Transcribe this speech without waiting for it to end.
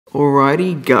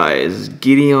Alrighty guys,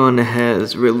 Gideon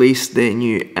has released their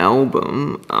new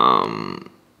album.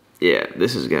 Yeah,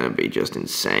 this is gonna be just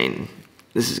insane.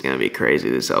 This is gonna be crazy,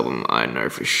 this album. I know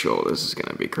for sure this is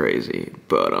gonna be crazy.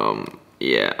 But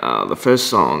yeah, the first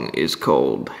song is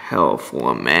called Hell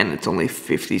for a Man. It's only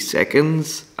 50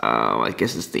 seconds. I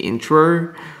guess it's the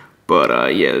intro.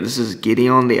 But yeah, this is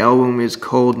Gideon. The album is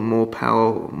called More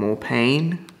Power, More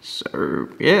Pain. So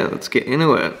yeah, let's get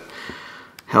into it.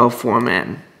 Hell for a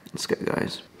Man. Let's go,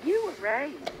 guys. You were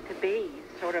raised to be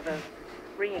sort of a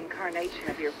reincarnation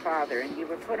of your father, and you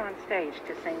were put on stage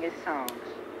to sing his songs.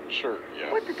 Sure,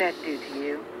 yeah. What did that do to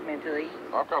you, mentally?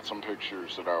 I've got some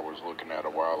pictures that I was looking at a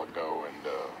while ago, and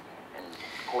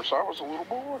of course I was a little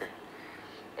boy.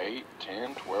 8,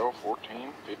 10, 12,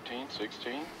 14, 15,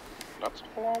 16. That's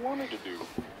all I wanted to do.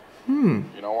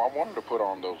 You know, I wanted to put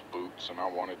on those boots, and I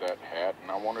wanted that hat,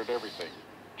 and I wanted everything.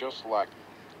 Just like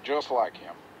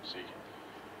him, see?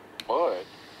 But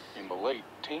in the late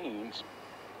teens,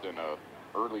 in the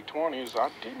early 20s, I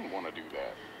didn't want to do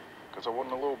that because I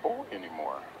wasn't a little boy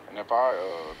anymore. And if I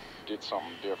did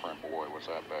something different, boy, was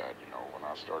that bad, you know, when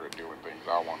I started doing things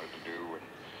I wanted to do, and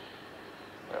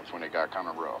that's when it got kind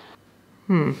of rough.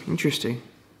 Interesting.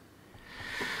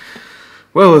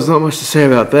 Well, there's not much to say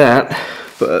about that,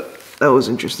 but that was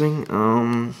interesting.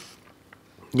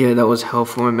 Yeah, that was Hell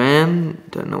for a Man.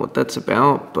 Don't know what that's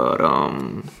about, but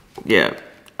yeah.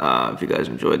 If you guys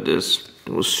enjoyed this,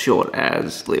 it was short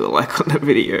as, leave a like on the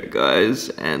video, guys,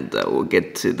 and we'll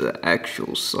get to the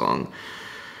actual song,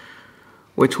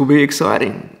 which will be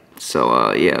exciting.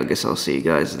 So yeah, I guess I'll see you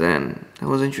guys then. That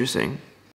was interesting.